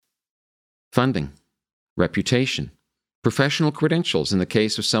funding, reputation, professional credentials in the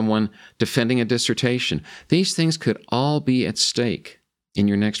case of someone defending a dissertation. These things could all be at stake in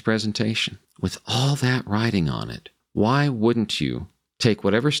your next presentation. With all that riding on it, why wouldn't you take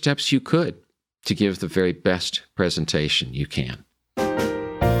whatever steps you could to give the very best presentation you can?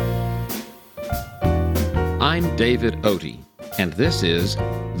 I'm David Oatey, and this is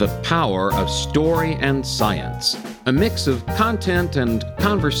The Power of Story and Science, a mix of content and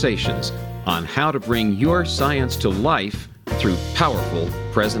conversations on how to bring your science to life through powerful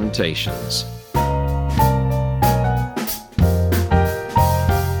presentations.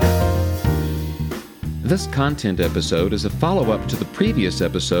 This content episode is a follow-up to the previous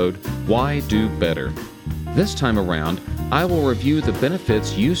episode, Why Do Better? This time around, I will review the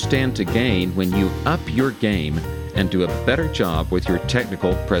benefits you stand to gain when you up your game and do a better job with your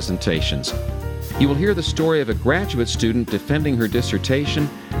technical presentations. You will hear the story of a graduate student defending her dissertation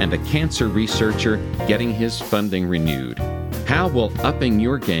and a cancer researcher getting his funding renewed. How will upping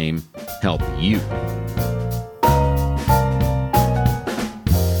your game help you?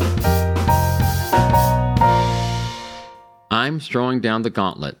 I'm throwing down the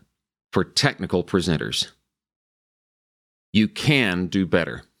gauntlet for technical presenters. You can do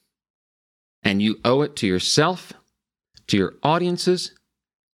better. And you owe it to yourself, to your audiences,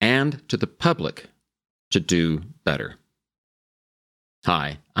 and to the public to do better.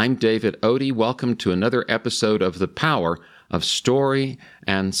 Hi, I'm David Oatey. Welcome to another episode of The Power of Story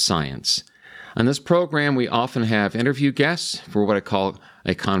and Science. On this program, we often have interview guests for what I call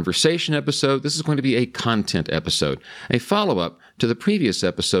a conversation episode. This is going to be a content episode, a follow-up to the previous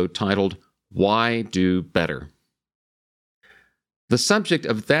episode titled, Why Do Better? The subject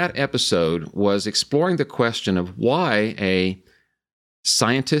of that episode was exploring the question of why a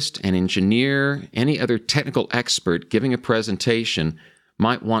scientist, an engineer, any other technical expert giving a presentation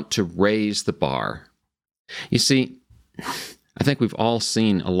might want to raise the bar. You see, I think we've all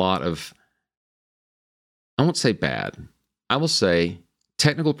seen a lot of, I won't say bad, I will say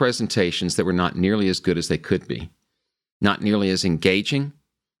technical presentations that were not nearly as good as they could be, not nearly as engaging,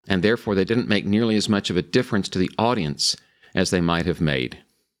 and therefore they didn't make nearly as much of a difference to the audience as they might have made.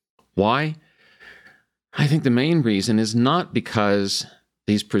 Why? I think the main reason is not because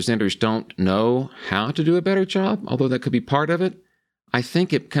these presenters don't know how to do a better job, although that could be part of it. I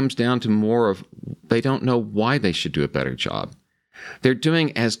think it comes down to more of they don't know why they should do a better job. They're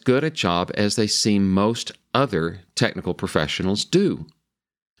doing as good a job as they see most other technical professionals do.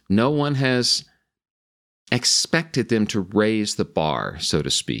 No one has expected them to raise the bar, so to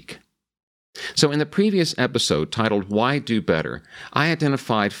speak. So in the previous episode titled Why Do Better, I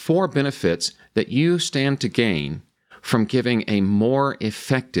identified 4 benefits that you stand to gain from giving a more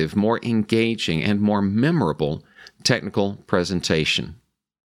effective, more engaging, and more memorable technical presentation.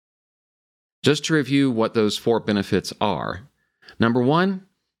 Just to review what those 4 benefits are. Number 1,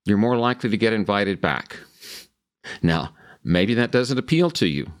 you're more likely to get invited back. Now, maybe that doesn't appeal to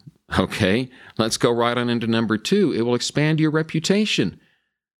you. Okay, let's go right on into number 2. It will expand your reputation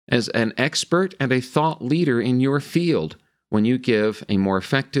as an expert and a thought leader in your field when you give a more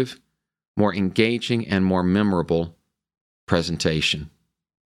effective, more engaging, and more memorable presentation.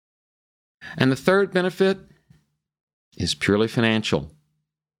 And the third benefit is purely financial.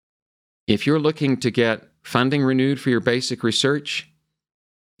 If you're looking to get funding renewed for your basic research,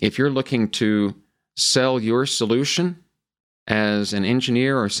 if you're looking to sell your solution as an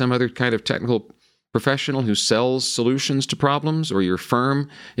engineer or some other kind of technical professional who sells solutions to problems, or your firm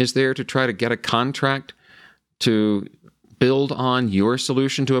is there to try to get a contract to build on your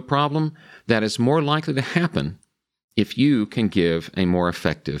solution to a problem, that is more likely to happen if you can give a more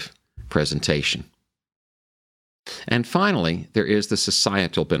effective presentation. And finally, there is the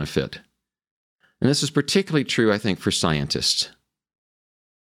societal benefit. And this is particularly true, I think, for scientists.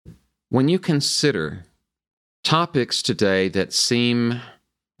 When you consider topics today that seem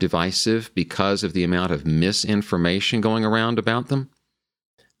divisive because of the amount of misinformation going around about them,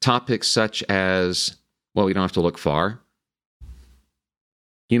 topics such as, well, we don't have to look far,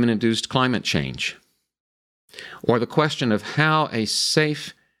 human-induced climate change, or the question of how a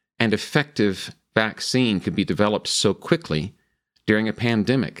safe and effective vaccine could be developed so quickly during a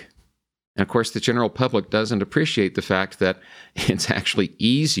pandemic. And of course, the general public doesn't appreciate the fact that it's actually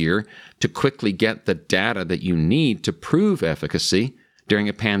easier to quickly get the data that you need to prove efficacy during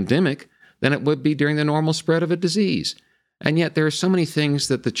a pandemic than it would be during the normal spread of a disease. And yet there are so many things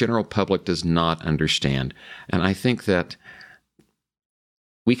that the general public does not understand. And I think that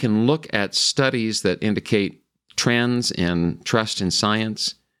we can look at studies that indicate trends in trust in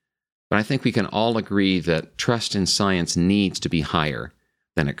science, but I think we can all agree that trust in science needs to be higher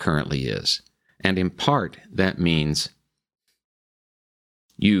than it currently is. And in part, that means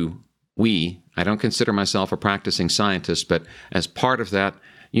I don't consider myself a practicing scientist, but as part of that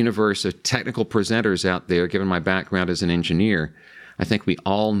universe of technical presenters out there, given my background as an engineer, I think we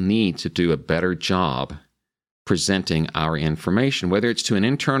all need to do a better job presenting our information, whether it's to an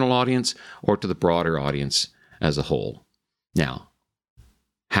internal audience or to the broader audience as a whole. Now,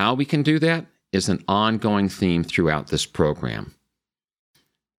 how we can do that is an ongoing theme throughout this program.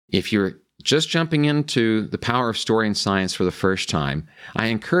 If you're just jumping into the power of story and science for the first time, I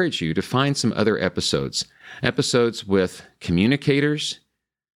encourage you to find some other episodes with communicators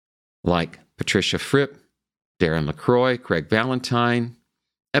like Patricia Fripp, Darren LaCroix, Craig Valentine,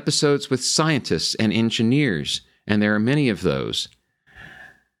 episodes with scientists and engineers, and there are many of those.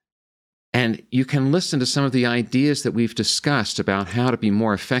 And you can listen to some of the ideas that we've discussed about how to be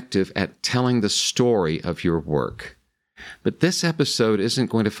more effective at telling the story of your work. But this episode isn't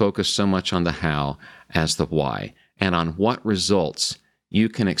going to focus so much on the how as the why, and on what results you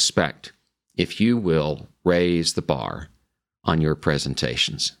can expect if you will raise the bar on your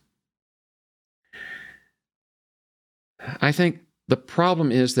presentations. I think the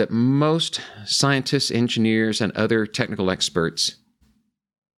problem is that most scientists, engineers, and other technical experts,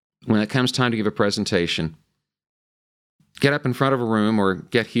 when it comes time to give a presentation, get up in front of a room or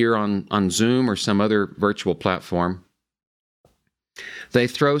get here on Zoom or some other virtual platform. They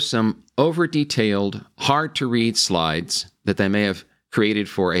throw some over-detailed, hard-to-read slides that they may have created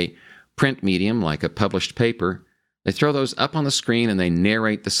for a print medium like a published paper. They throw those up on the screen and they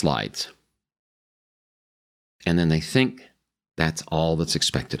narrate the slides. And then they think that's all that's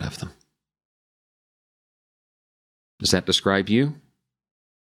expected of them. Does that describe you?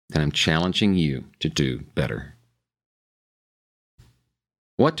 Then I'm challenging you to do better.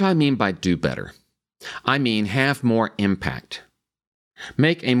 What do I mean by do better? I mean have more impact.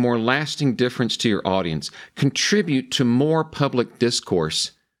 Make a more lasting difference to your audience. Contribute to more public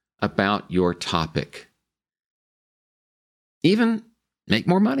discourse about your topic. Even make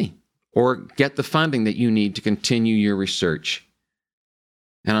more money or get the funding that you need to continue your research.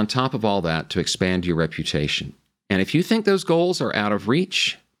 And on top of all that, to expand your reputation. And if you think those goals are out of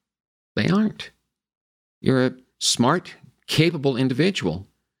reach, they aren't. You're a smart, capable individual.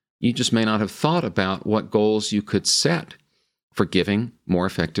 You just may not have thought about what goals you could set for giving more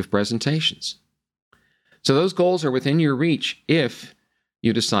effective presentations. So those goals are within your reach if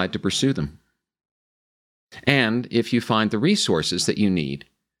you decide to pursue them. And if you find the resources that you need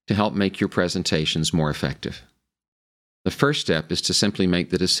to help make your presentations more effective. The first step is to simply make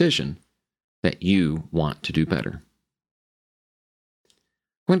the decision that you want to do better.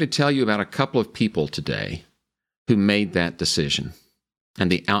 I'm going to tell you about a couple of people today who made that decision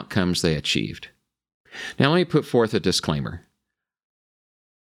and the outcomes they achieved. Now, let me put forth a disclaimer.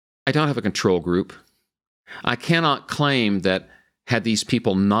 I don't have a control group. I cannot claim that had these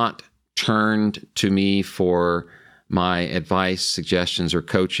people not turned to me for my advice, suggestions, or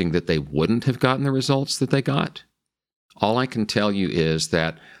coaching, that they wouldn't have gotten the results that they got. All I can tell you is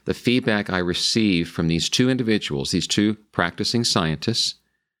that the feedback I received from these two individuals, these two practicing scientists,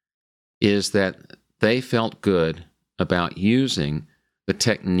 is that they felt good about using the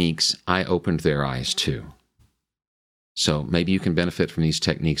techniques I opened their eyes to. So maybe you can benefit from these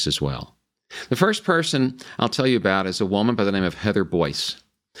techniques as well. The first person I'll tell you about is a woman by the name of Heather Boyce.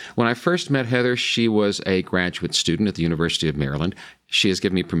 When I first met Heather, she was a graduate student at the University of Maryland. She has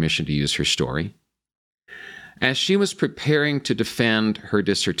given me permission to use her story. As she was preparing to defend her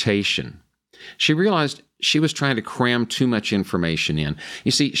dissertation, she realized she was trying to cram too much information in.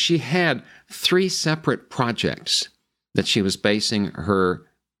 You see, she had 3 separate projects that she was basing her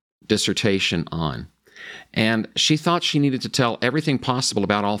dissertation on. And she thought she needed to tell everything possible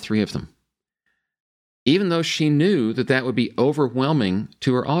about all 3 of them, even though she knew that that would be overwhelming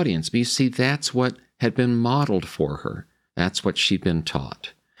to her audience. But you see, that's what had been modeled for her. That's what she'd been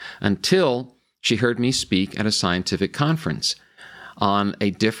taught. Until she heard me speak at a scientific conference on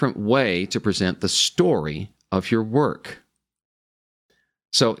a different way to present the story of your work.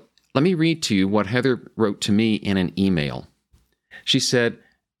 So let me read to you what Heather wrote to me in an email. She said,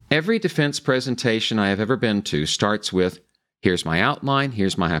 "Every defense presentation I have ever been to starts with, here's my outline,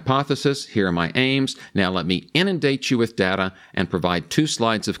 here's my hypothesis, here are my aims. Now let me inundate you with data and provide 2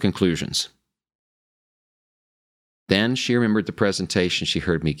 slides of conclusions." Then she remembered the presentation she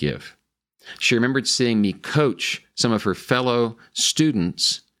heard me give. She remembered seeing me coach some of her fellow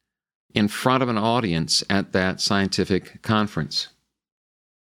students in front of an audience at that scientific conference.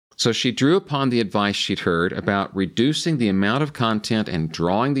 So she drew upon the advice she'd heard about reducing the amount of content and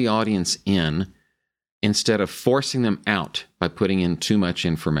drawing the audience in instead of forcing them out by putting in too much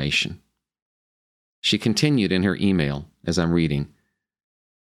information. She continued in her email, as I'm reading,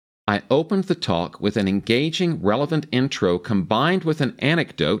 I opened the talk with an engaging, relevant intro combined with an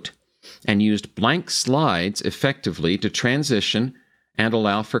anecdote and used blank slides effectively to transition and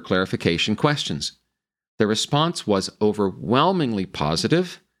allow for clarification questions. The response was overwhelmingly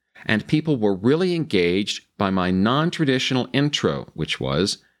positive, and people were really engaged by my non-traditional intro, which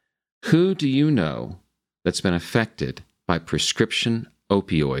was, who do you know that's been affected by prescription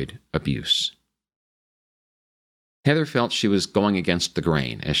opioid abuse? Heather felt she was going against the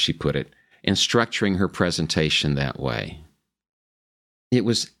grain, as she put it, in structuring her presentation that way. It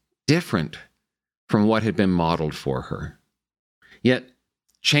was different from what had been modeled for her. Yet,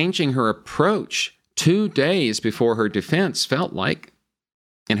 changing her approach 2 days before her defense felt like,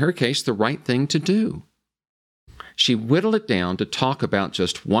 in her case, the right thing to do. She whittled it down to talk about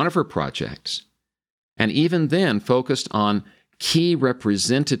just one of her projects, and even then focused on key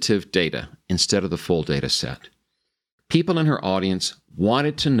representative data instead of the full data set. People in her audience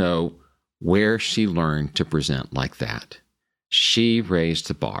wanted to know where she learned to present like that. She raised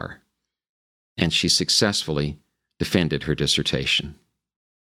the bar, and she successfully defended her dissertation.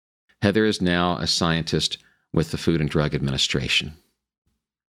 Heather is now a scientist with the Food and Drug Administration.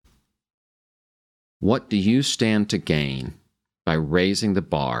 What do you stand to gain by raising the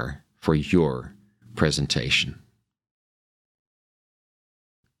bar for your presentation?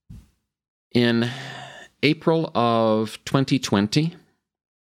 In April of 2020,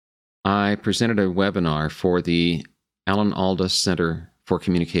 I presented a webinar for the Alan Alda Center for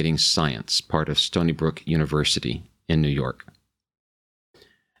Communicating Science, part of Stony Brook University in New York.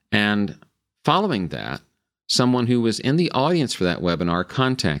 And following that, someone who was in the audience for that webinar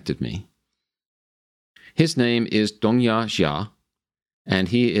contacted me. His name is Dongya Jia, and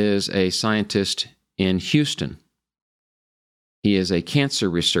he is a scientist in Houston. He is a cancer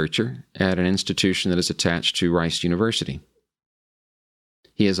researcher at an institution that is attached to Rice University.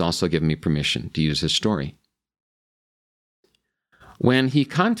 He has also given me permission to use his story. When he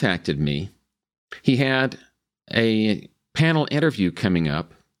contacted me, he had a panel interview coming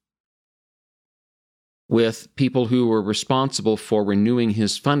up with people who were responsible for renewing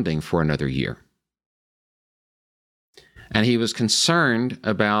his funding for another year. And he was concerned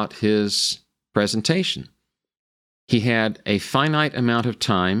about his presentation. He had a finite amount of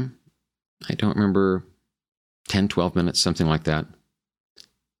time, I don't remember, 10, 12 minutes, something like that,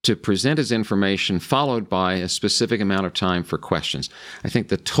 to present his information, followed by a specific amount of time for questions. I think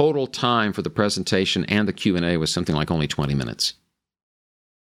the total time for the presentation and the Q&A was something like only 20 minutes.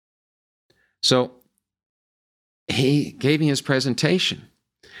 So he gave me his presentation,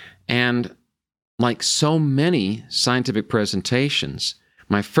 and like so many scientific presentations,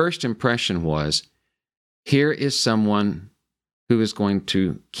 my first impression was, here is someone who is going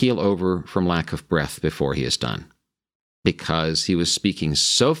to keel over from lack of breath before he is done, because he was speaking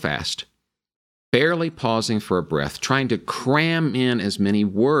so fast, barely pausing for a breath, trying to cram in as many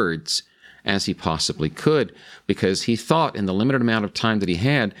words as he possibly could, because he thought in the limited amount of time that he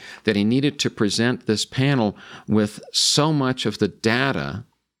had that he needed to present this panel with so much of the data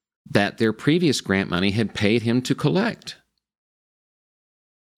that their previous grant money had paid him to collect.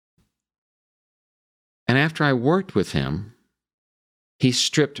 And after I worked with him, he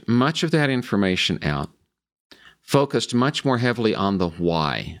stripped much of that information out, focused much more heavily on the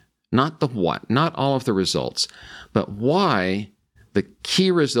why, not the what, not all of the results, but why the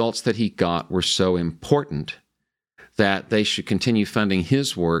key results that he got were so important that they should continue funding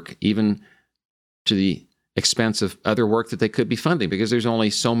his work, even to the expense of other work that they could be funding, because there's only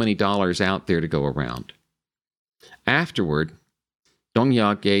so many dollars out there to go around. Afterward,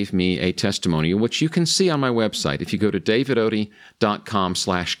 Dongya gave me a testimonial, which you can see on my website. If you go to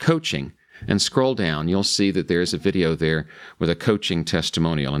davidodie.com/coaching and scroll down, you'll see that there's a video there with a coaching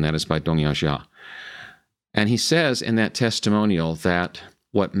testimonial, and that is by Dongya Jia. And he says in that testimonial that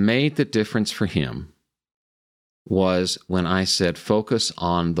what made the difference for him was when I said, focus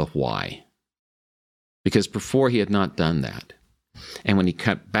on the why. Because before he had not done that. And when he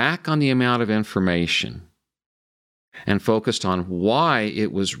cut back on the amount of information and focused on why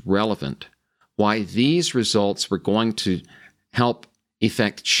it was relevant, why these results were going to help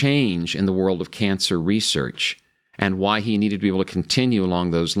effect change in the world of cancer research, and why he needed to be able to continue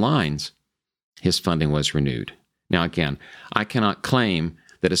along those lines, his funding was renewed. Now again, I cannot claim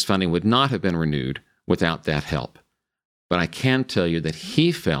that his funding would not have been renewed without that help. But I can tell you that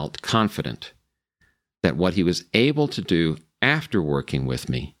he felt confident that what he was able to do after working with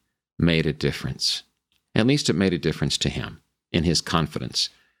me made a difference. At least it made a difference to him in his confidence.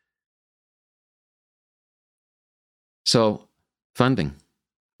 So, funding,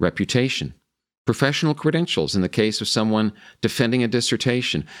 reputation, professional credentials in the case of someone defending a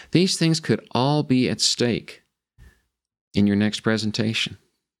dissertation, these things could all be at stake in your next presentation.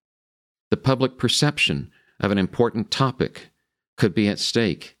 The public perception of an important topic could be at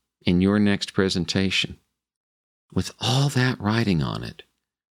stake in your next presentation. With all that riding on it,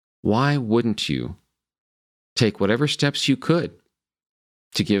 why wouldn't you take whatever steps you could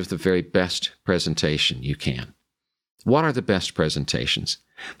to give the very best presentation you can? What are the best presentations?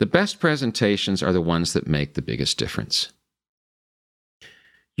 The best presentations are the ones that make the biggest difference.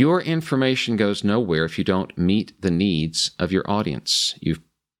 Your information goes nowhere if you don't meet the needs of your audience. You've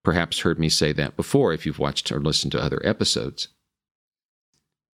perhaps heard me say that before if you've watched or listened to other episodes.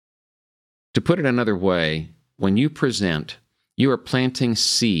 To put it another way, when you present, you are planting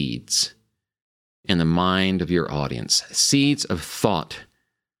seeds in the mind of your audience, seeds of thought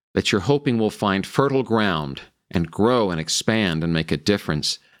that you're hoping will find fertile ground and grow and expand and make a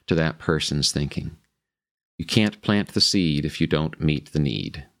difference to that person's thinking. You can't plant the seed if you don't meet the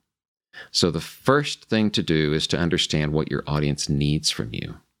need. So the first thing to do is to understand what your audience needs from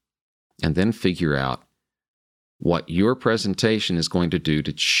you, and then figure out what your presentation is going to do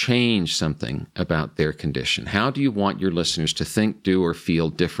to change something about their condition. How do you want your listeners to think, do, or feel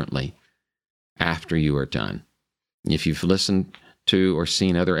differently after you are done? If you've listened to or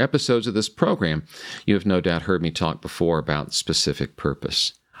seen other episodes of this program, you have no doubt heard me talk before about specific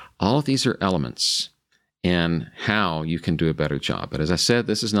purpose. All of these are elements in how you can do a better job. But as I said,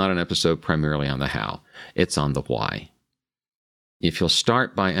 this is not an episode primarily on the how. It's on the why. If you'll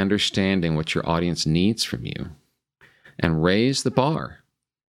start by understanding what your audience needs from you and raise the bar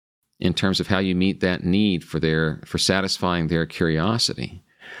in terms of how you meet that need for satisfying their curiosity,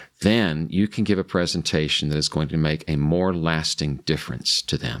 then you can give a presentation that is going to make a more lasting difference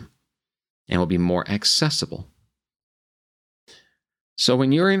to them and will be more accessible. So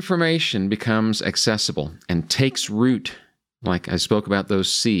when your information becomes accessible and takes root, like I spoke about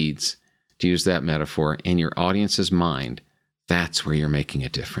those seeds, to use that metaphor, in your audience's mind, that's where you're making a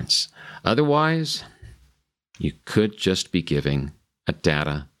difference. Otherwise, you could just be giving a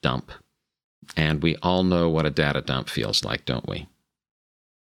data dump. And we all know what a data dump feels like, don't we?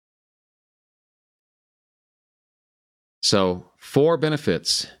 So, 4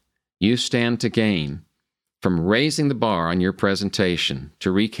 benefits you stand to gain from raising the bar on your presentation,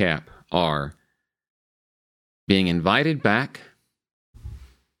 to recap, are being invited back,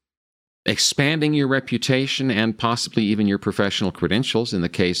 expanding your reputation and possibly even your professional credentials in the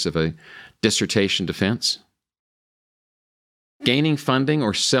case of a dissertation defense, gaining funding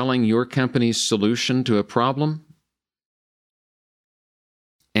or selling your company's solution to a problem,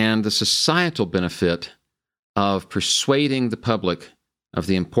 and the societal benefit of persuading the public of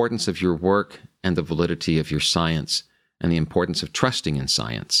the importance of your work and the validity of your science and the importance of trusting in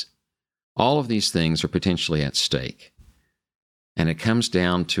science. All of these things are potentially at stake. And it comes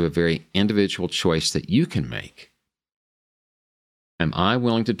down to a very individual choice that you can make. Am I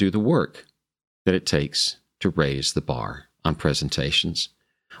willing to do the work that it takes to raise the bar on presentations?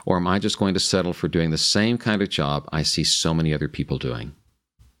 Or am I just going to settle for doing the same kind of job I see so many other people doing?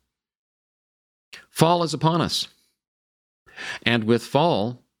 Fall is upon us. And with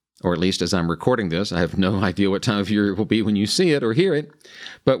fall, or at least as I'm recording this, I have no idea what time of year it will be when you see it or hear it,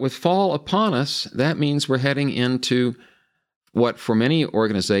 but with fall upon us, that means we're heading into what for many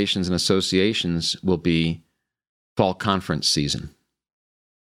organizations and associations will be fall conference season.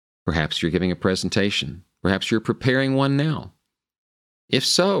 Perhaps you're giving a presentation. Perhaps you're preparing one now. If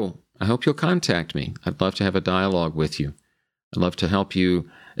so, I hope you'll contact me. I'd love to have a dialogue with you. I'd love to help you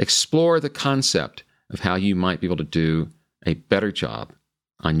explore the concept of how you might be able to do a better job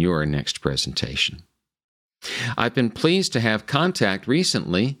on your next presentation. I've been pleased to have contact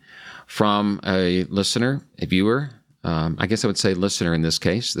recently from a listener, a viewer, I guess I would say listener in this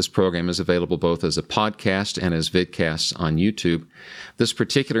case. This program is available both as a podcast and as vidcasts on YouTube. This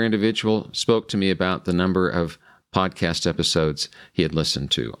particular individual spoke to me about the number of podcast episodes he had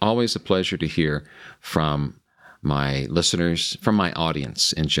listened to. Always a pleasure to hear from my listeners, from my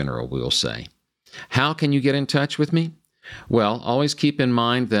audience in general, we'll say. How can you get in touch with me? Well, always keep in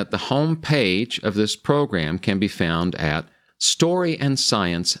mind that the home page of this program can be found at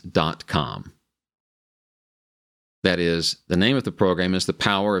storyandscience.com. That is, the name of the program is The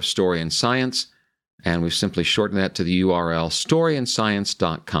Power of Story and Science, and we've simply shortened that to the URL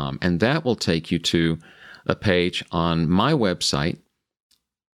storyandscience.com, and that will take you to a page on my website,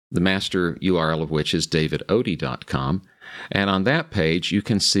 the master URL of which is davidodie.com, and on that page you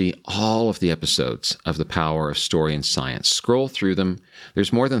can see all of the episodes of The Power of Story and Science. Scroll through them.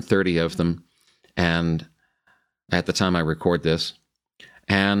 There's more than 30 of them, and at the time I record this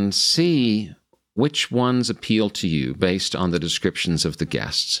and see which ones appeal to you based on the descriptions of the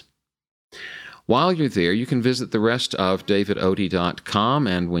guests. While you're there, you can visit the rest of davidodie.com,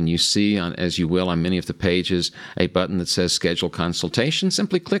 and when you see, as you will on many of the pages, a button that says Schedule Consultation,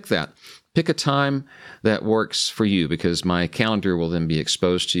 simply click that. Pick a time that works for you, because my calendar will then be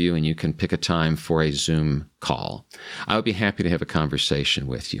exposed to you, and you can pick a time for a Zoom call. I would be happy to have a conversation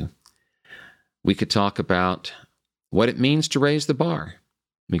with you. We could talk about what it means to raise the bar.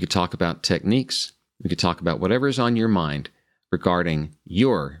 We could talk about techniques. We could talk about whatever is on your mind regarding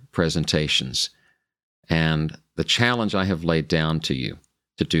your presentations and the challenge I have laid down to you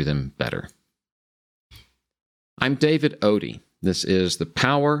to do them better. I'm David Odie. This is The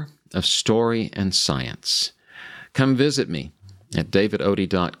Power of Story and Science. Come visit me at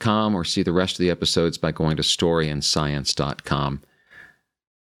davidodie.com or see the rest of the episodes by going to storyandscience.com.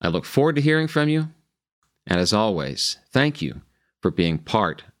 I look forward to hearing from you, and as always, thank you for being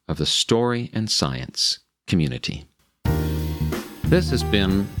part of the Story and Science community. This has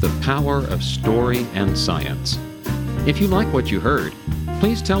been The Power of Story and Science. If you like what you heard,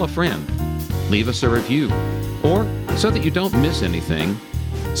 please tell a friend, leave us a review, or so that you don't miss anything,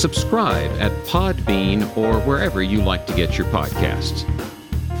 subscribe at Podbean or wherever you like to get your podcasts.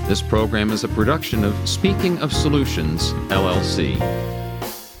 This program is a production of Speaking of Solutions, LLC.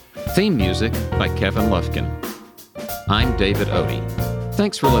 Theme music by Kevin Lufkin. I'm David Odie.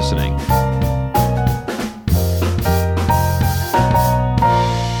 Thanks for listening.